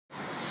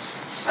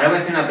Ahora voy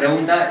a hacer una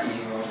pregunta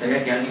y me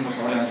gustaría que alguien, por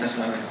favor, levantase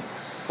la mano.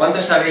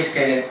 ¿Cuántos sabéis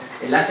que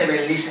el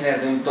ACB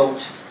listener de un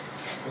touch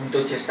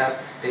start,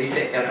 te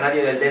dice el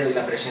radio del dedo y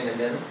la presión del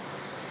dedo?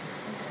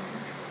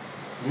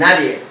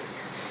 Nadie.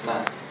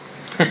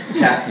 Vale. O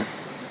sea,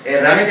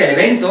 realmente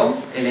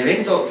el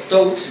evento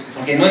touch,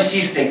 porque no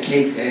existe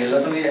clic. El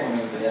otro día,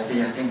 hace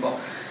ya tiempo,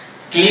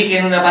 clic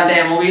en una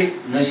pantalla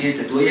móvil no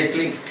existe. Tú oyes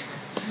clic.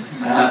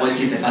 Ahora hago el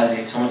chiste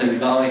padre, somos de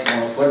Bilbao y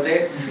somos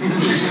fuertes.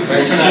 Por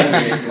eso no hay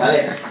clic,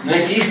 ¿vale? No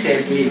existe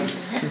el clic.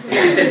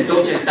 Existe el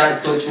touch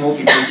start, touch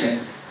move y touch end.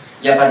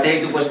 Y a partir de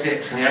ahí tú puedes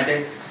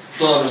generarte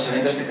todos los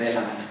eventos que te dé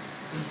la gana.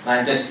 Vale,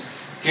 entonces,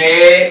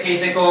 ¿qué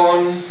hice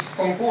con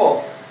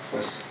Cubo?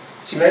 Pues,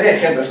 simplemente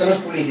ejemplo, esto no es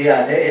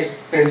publicidad, es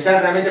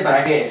pensar realmente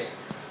para qué es.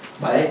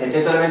 ¿Vale?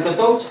 Detecto el evento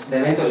touch,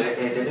 detecto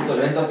el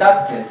evento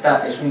tap, que el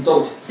tap es un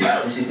touch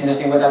de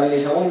 650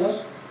 milisegundos,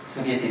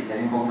 esto quiere decir que es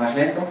un poco más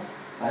lento,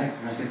 ¿vale?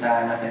 No estoy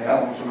tan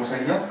acelerado como suelo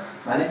ser yo,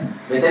 ¿vale?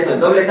 Detecto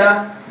el doble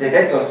tap,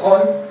 detecto el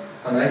hold,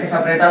 cuando dejes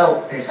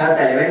apretado te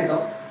salta el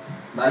evento,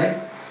 ¿vale?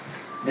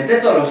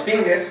 Detecto los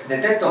fingers,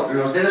 detecto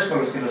los dedos con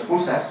los que los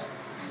pulsas,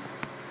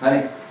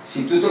 ¿vale?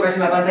 Si tú tocas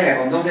en la pantalla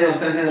con 2 dedos,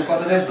 3 dedos,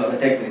 4 dedos, lo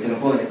detecto y te lo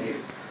puedo decir,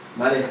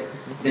 ¿vale?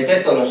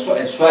 Detecto el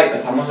swipe,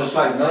 el famoso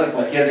swipe, ¿no? De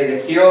cualquier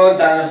dirección,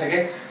 tal, no sé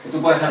qué, que tú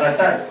puedes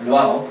arrastrar, lo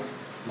hago,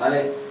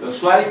 ¿vale? Los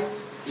swipe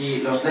y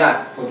los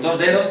drag, con 2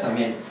 dedos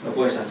también lo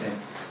puedes hacer,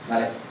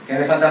 ¿vale? ¿Qué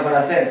me falta por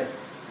hacer?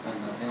 Bueno,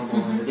 tengo un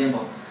poco de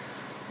tiempo.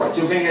 El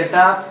two finger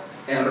está,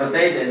 el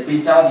rotate, el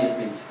pinch out y el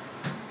pinch.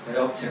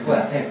 Pero se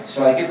puede hacer,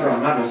 solo hay que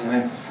programar los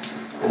eventos,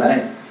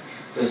 ¿vale?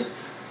 Entonces,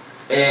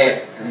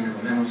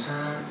 volvemos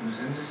a... no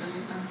sé dónde está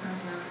mi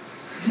pantalla.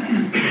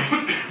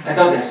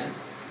 Entonces,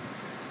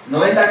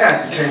 90K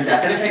frente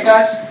a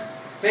 13K,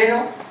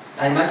 pero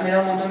además me da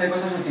un montón de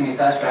cosas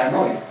optimizadas para el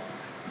móvil.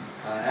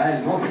 Para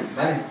el móvil,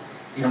 ¿vale?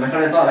 Y lo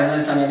mejor de todo, a ver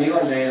dónde está mi amigo,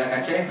 el de la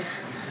caché.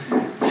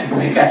 Se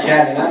puede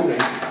cachear en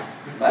Android,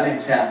 ¿vale?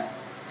 O sea,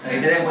 hay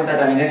que tener en cuenta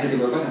también ese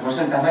tipo de cosas. Por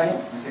eso el tamaño,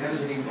 en este caso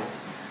es de 5,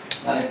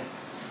 ¿vale?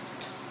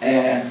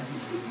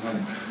 Bueno,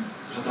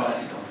 es otro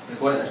básico.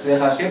 Recuerda, estoy de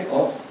JavaScript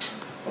o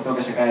otro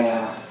que se cae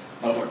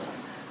al puerto.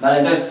 Vale,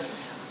 entonces,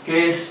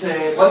 ¿qué es,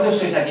 ¿cuántos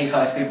sois aquí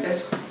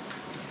JavaScripters?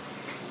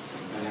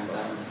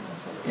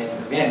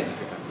 Bien,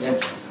 bien.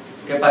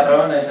 ¿Qué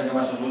patrón es el que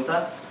más os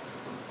gusta?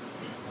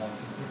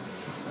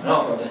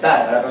 No,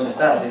 contestar, ahora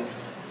contestar, sí.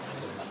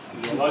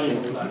 Global y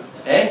modular.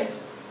 ¿Eh?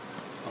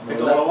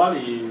 Objeto global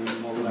y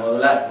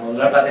modular.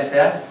 ¿Modular para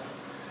testear?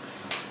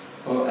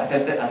 ¿O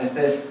haces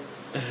test?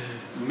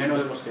 Menos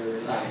de los que...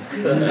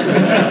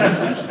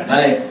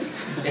 Vale,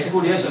 es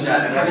curioso, o sea,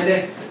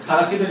 realmente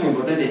JavaScript es muy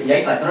importante y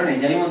hay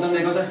patrones y hay un montón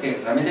de cosas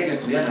que realmente hay que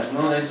estudiarlas,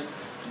 no es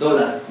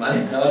dólar,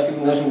 ¿vale?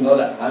 JavaScript no es un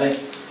dólar, ¿vale?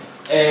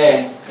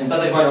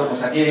 Entonces, bueno,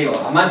 pues aquí digo,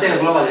 amante del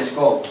Global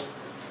Scope.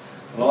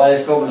 Global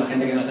Scope, la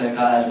gente que no se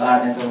declara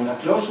desbar dentro de una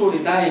closure y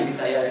tal, y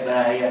empieza ahí a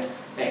declarar ahí,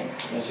 venga,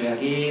 yo soy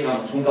aquí,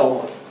 vamos, un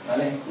cowboy,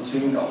 ¿vale? Yo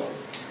soy un cowboy.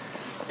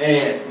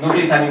 No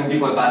utiliza ningún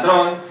tipo de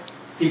patrón,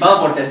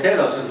 tipado por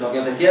terceros, lo que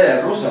os decía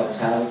del ruso, o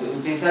sea,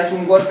 utilizáis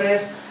un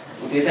WordPress,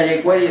 utiliza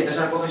jQuery, entonces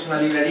ahora coges una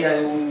librería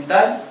de un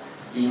tal,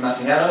 y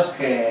imaginaros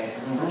que es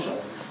un ruso,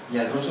 y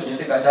el ruso, yo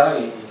estoy cansado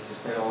y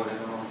espero que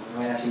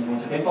no vaya así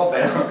mucho tiempo,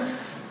 pero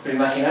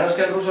imaginaros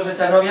que el ruso se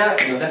echa novia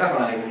y os deja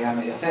con la librería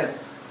medio hacer,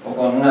 o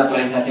con una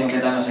actualización que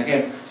tal, no sé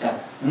qué. O sea,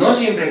 no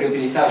siempre hay que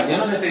utilizarlo. Yo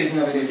no os estoy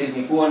diciendo que utilicéis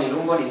ni Cubo, ni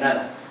Lungo, ni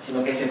nada,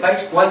 sino que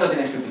sepáis cuándo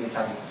tenéis que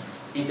utilizarlo.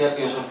 Y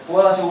os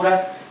puedo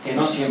asegurar que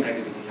no siempre hay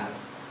que utilizarlo.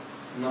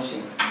 No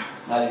siempre.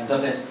 Vale,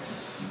 entonces,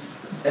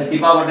 el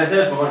tipado por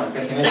terceros, pues bueno,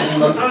 crecimiento sin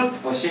control,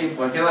 pues sí,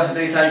 ¿por qué vas a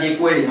utilizar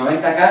jQuery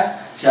 90K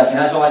si al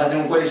final solo vas a hacer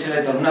un query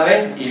selector una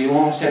vez y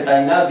un set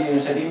timeout y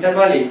un set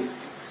interval y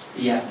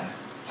ya está?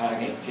 ¿Para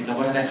qué? Si te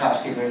puedes hacer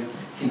JavaScript en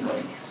 5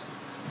 líneas,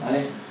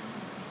 ¿vale?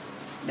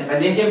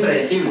 Dependencia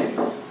impredecible.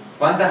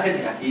 ¿Cuánta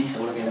gente, aquí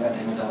seguro que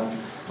levantáis mucha mano,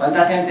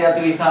 cuánta gente ha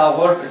utilizado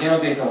WordPress? Yo no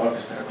utilizo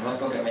WordPress, pero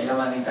conozco que me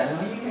llaman y tal,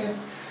 oye, que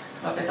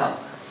me ha petado.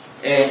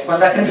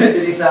 ¿Cuánta gente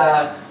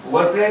utiliza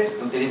WordPress,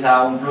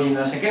 utiliza un plugin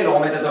no sé qué, luego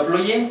mete otro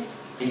plugin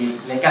y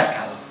le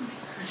cascado?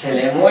 Se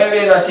le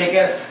mueve, no sé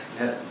qué.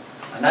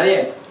 ¿A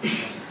nadie?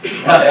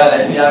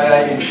 Vale, ya veo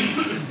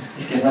ahí.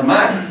 Es que es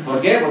normal. ¿Por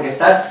qué? Porque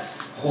estás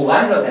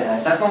jugándotela,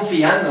 estás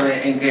confiando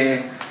en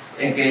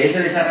que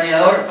ese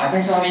desarrollador ha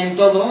pensado bien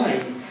todo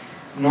y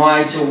no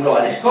ha hecho un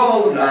global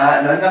scope, lo ha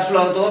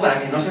encapsulado todo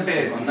para que no se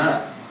pegue con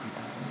nada.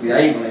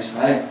 Cuidado ahí con eso,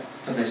 ¿vale?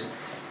 Entonces,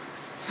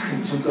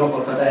 es un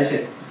trozo por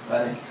JS,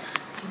 ¿vale?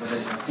 Pues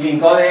eso. Clean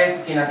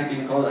code, ¿quién hace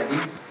clean code aquí?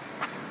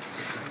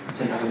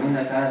 80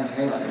 preguntas, tal, no sé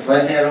qué, vale. Os voy a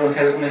enseñar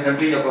un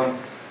ejemplillo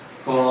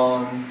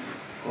con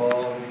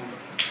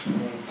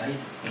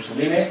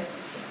Sublime,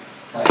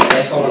 para que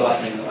veáis cómo lo va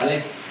haciendo,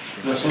 ¿vale?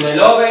 Lo sube el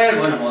over,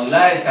 bueno,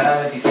 modular,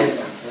 escalar,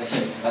 eficiente, lo de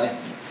siempre, ¿vale?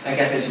 Hay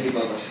que hacer ese tipo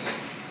de cosas.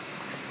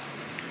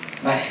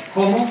 Vale,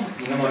 ¿cómo?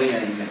 Y no morir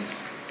en inglés.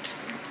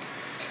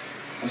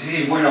 No sé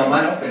si es bueno o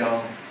malo, pero...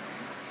 o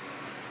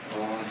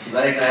si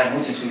va a declarar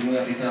mucho, soy muy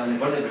aficionado al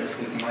deporte, pero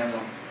este último año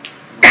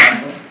no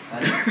tanto,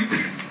 ¿vale?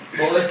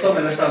 Todo esto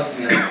me lo he estado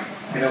estudiando,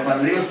 pero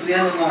cuando digo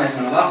estudiando no es,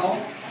 me lo bajo.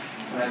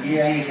 Por aquí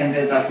hay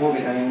gente de Tasco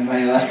que también me ha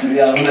ayudado a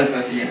estudiar algunas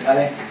cosillas,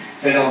 ¿vale?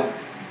 Pero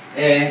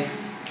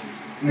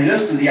me lo he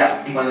estudiado,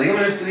 y cuando digo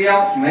me lo he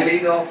estudiado, me he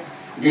leído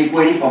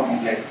jQuery por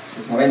completo,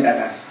 sus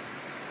 90K.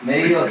 Me he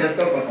leído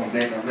Certor por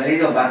completo, me he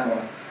leído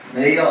Backbone,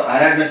 me he leído,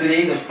 ahora me estoy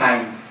leyendo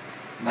Spine,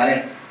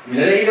 ¿vale? Me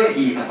lo he leído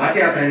y aparte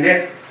de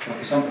aprender,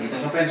 porque son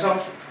proyectos open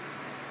source,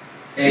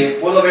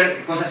 puedo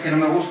ver cosas que no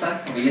me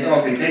gustan, porque yo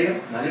tengo criterio,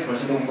 ¿vale? Por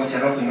eso tengo un coche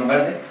rojo y no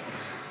verde.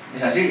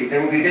 Es así,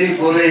 tengo un criterio y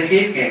puedo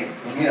decir que,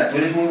 pues mira, tú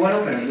eres muy bueno,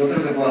 pero yo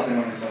creo que puedo hacerlo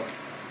mejor.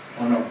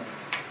 O no.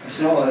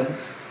 Eso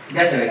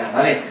ya se verá,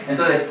 ¿vale?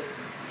 Entonces,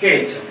 ¿qué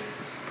he hecho?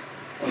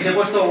 Os he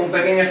puesto un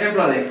pequeño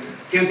ejemplo de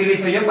qué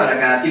utilizo yo para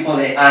cada tipo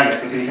de área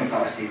que utilizo en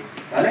JavaScript,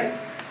 ¿vale?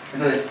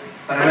 Entonces,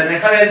 para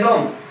manejar el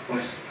DOM,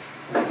 pues,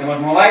 como hacemos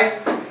mobile,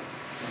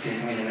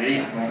 utilizo mi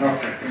librería,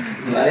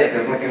 no, ¿vale?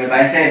 Pero porque me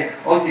parece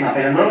óptima,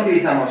 pero no lo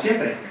utilizamos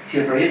siempre. Si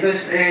el proyecto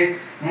es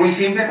muy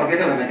simple, ¿por qué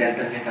tengo que meter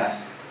 13K?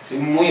 Soy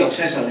muy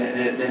obseso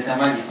del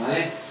tamaño,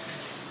 ¿vale?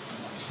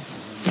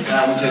 Me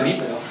queda mucho de mí,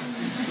 pero...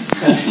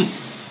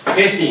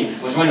 Testing,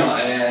 pues bueno,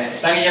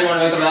 está Guillermo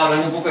en el otro lado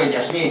hablando un poco de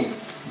Jasmine.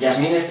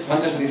 Jasmine es...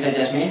 ¿Cuántos utilizáis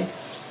Jasmine?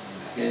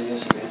 Que yo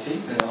sí que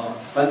sí, pero...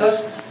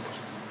 ¿Cuántos?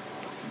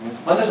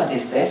 ¿Cuántos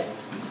hacéis test?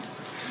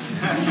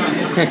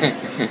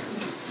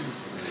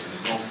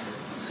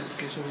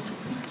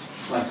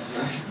 Bueno,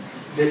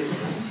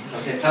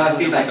 o sea,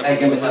 JavaScript hay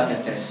que empezar a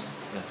hacer test,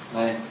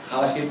 ¿vale?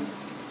 JavaScript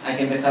hay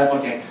que empezar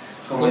porque,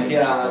 como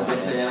decía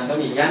antes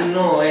Antonio, ya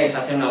no es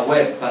hacer una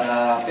web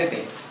para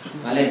Pepe,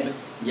 ¿vale?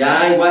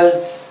 Ya igual,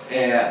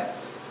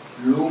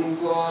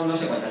 Lungo no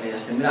sé cuántas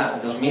líneas tendrá,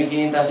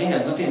 2500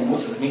 líneas, no tiene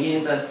mucho,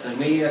 2500,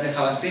 3000 líneas de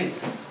JavaScript.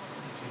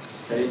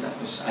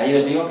 Pues ahí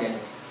os digo que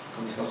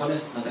con mis cojones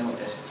no tengo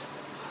test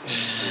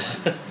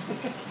hecho.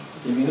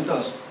 10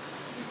 minutos.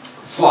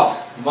 ¡Fua!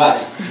 Vale,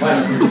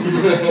 bueno,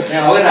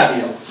 venga, voy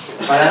rápido.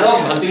 Para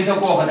DOM utilizo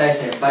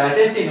QJS, para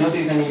testing no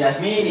utilizo ni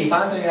Jasmine ni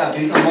Phantom ni nada,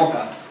 utilizo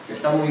Mocha, que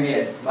está muy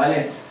bien,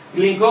 ¿vale?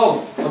 Clean Code,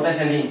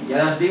 JSLint, y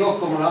ahora os digo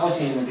cómo lo hago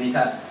sin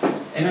utilizar.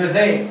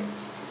 MVC,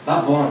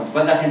 Backbone,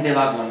 ¿cuánta gente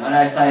Backbone?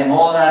 Ahora está de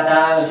moda,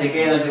 tal, no sé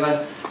qué, no sé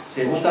cuál.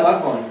 ¿Te gusta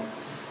Backbone?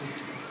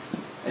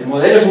 El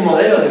modelo es un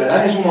modelo, de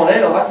verdad que es un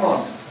modelo,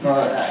 Backbone. No,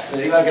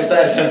 le digo al que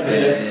está de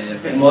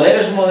frente. El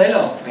modelo es un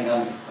modelo. Venga,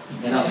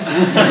 que no.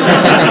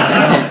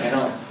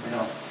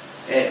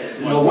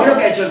 Lo bueno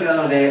que ha hecho el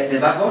creador de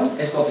Backbone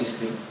es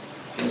CoffeeScript,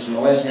 que os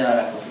lo voy a enseñar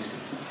ahora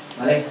CoffeeScript,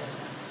 ¿vale?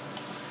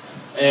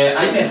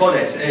 Hay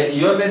mejores.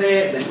 Yo en vez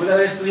de, después de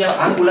haber estudiado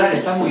Angular,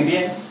 está muy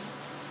bien,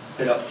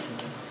 pero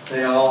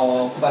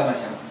ocupa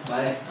demasiado,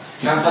 ¿vale?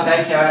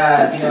 JS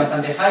ahora tiene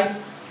bastante hype.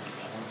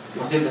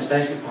 Por cierto,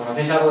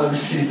 ¿conocéis algo de lo que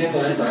estoy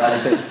diciendo de esto?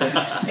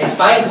 Vale.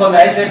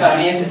 Spine.js para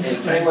mí es el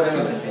framework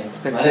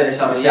MVC, ¿vale?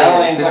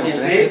 Desarrollado en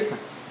CoffeeScript,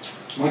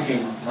 muy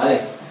fino,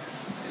 ¿vale?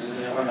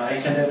 Bueno,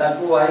 hay gente de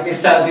Taku ahí que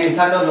está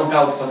utilizando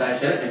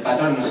Knockout.js, el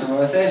patrón no es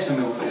MVC, es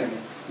MVM,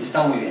 y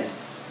está muy bien,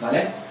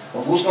 ¿vale?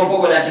 Os busca un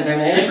poco el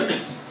HTML,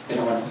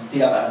 pero bueno,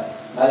 tira para adelante,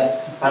 ¿vale?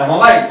 Para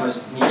mobile,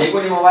 pues ni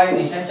jQuery Mobile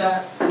ni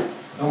Sencha,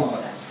 no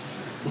mojotas.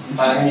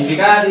 Para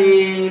minificar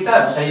y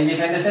tal, pues hay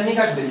diferentes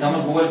técnicas,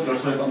 utilizamos Google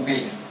Crossword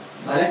Compiler,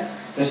 ¿vale?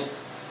 Entonces,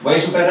 voy a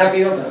ir súper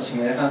rápido, pero si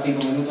me dejan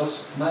 5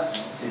 minutos más,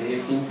 te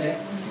diré 15,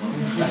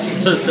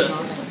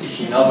 y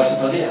si no, pues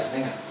otro día,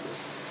 venga.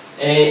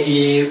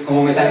 Y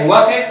como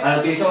metalenguaje, ahora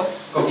utilizo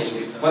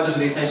CoffeeScript. ¿Cuántos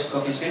utilizáis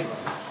CoffeeScript?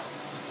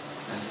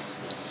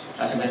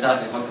 Has empezado a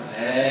hacer poco,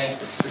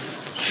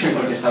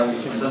 porque está muy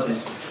bien.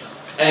 Entonces,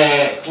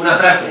 una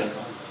frase.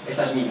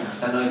 Esta es mía,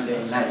 esta no es de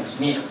nadie, es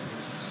mía.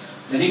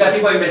 Dedica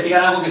tiempo a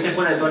investigar algo que esté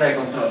fuera de tu área de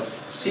control.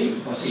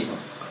 ¿Sí o sí?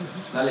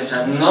 ¿Vale? O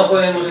sea, no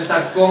podemos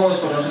estar cómodos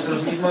con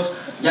nosotros mismos.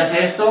 Ya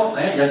sé esto,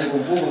 ya sé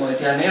Kung Fu, como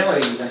decía el Neo,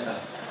 y ya está.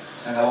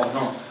 Se acabó.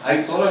 No.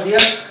 Todos los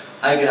días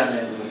hay que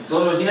darle duro.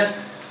 Todos los días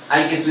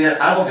hay que estudiar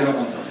algo que no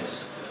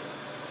controles.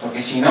 Porque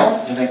si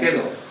no, yo me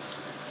quedo.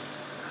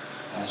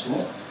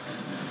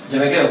 Yo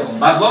me quedo con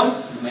Backbone,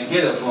 me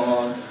quedo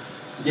con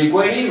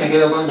jQuery, me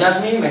quedo con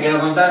Jasmine, me quedo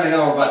con tal, me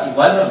quedo con...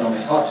 Igual no es lo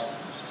mejor.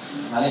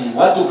 ¿Vale?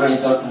 Igual tu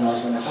proyecto no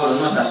es lo mejor,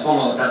 no estás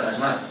cómodo, tratas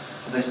más.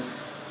 Entonces,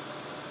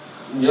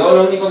 yo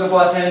lo único que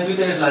puedo hacer en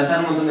Twitter es lanzar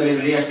un montón de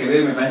librerías que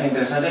veo y me parecen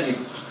interesantes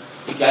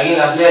y que alguien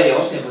las lea y diga,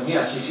 hostia, pues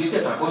mira, si existe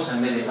otra cosa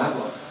en vez de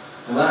Backbone,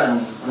 me va a dar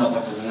una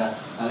oportunidad,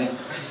 ¿vale?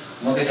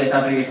 No que seáis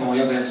tan frikis como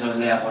yo que se los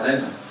lea por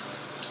dentro,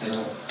 pero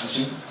pues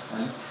sí,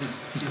 ¿vale?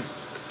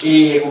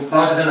 Y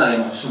vamos a hacer una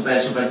demo súper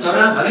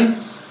chorra, ¿vale?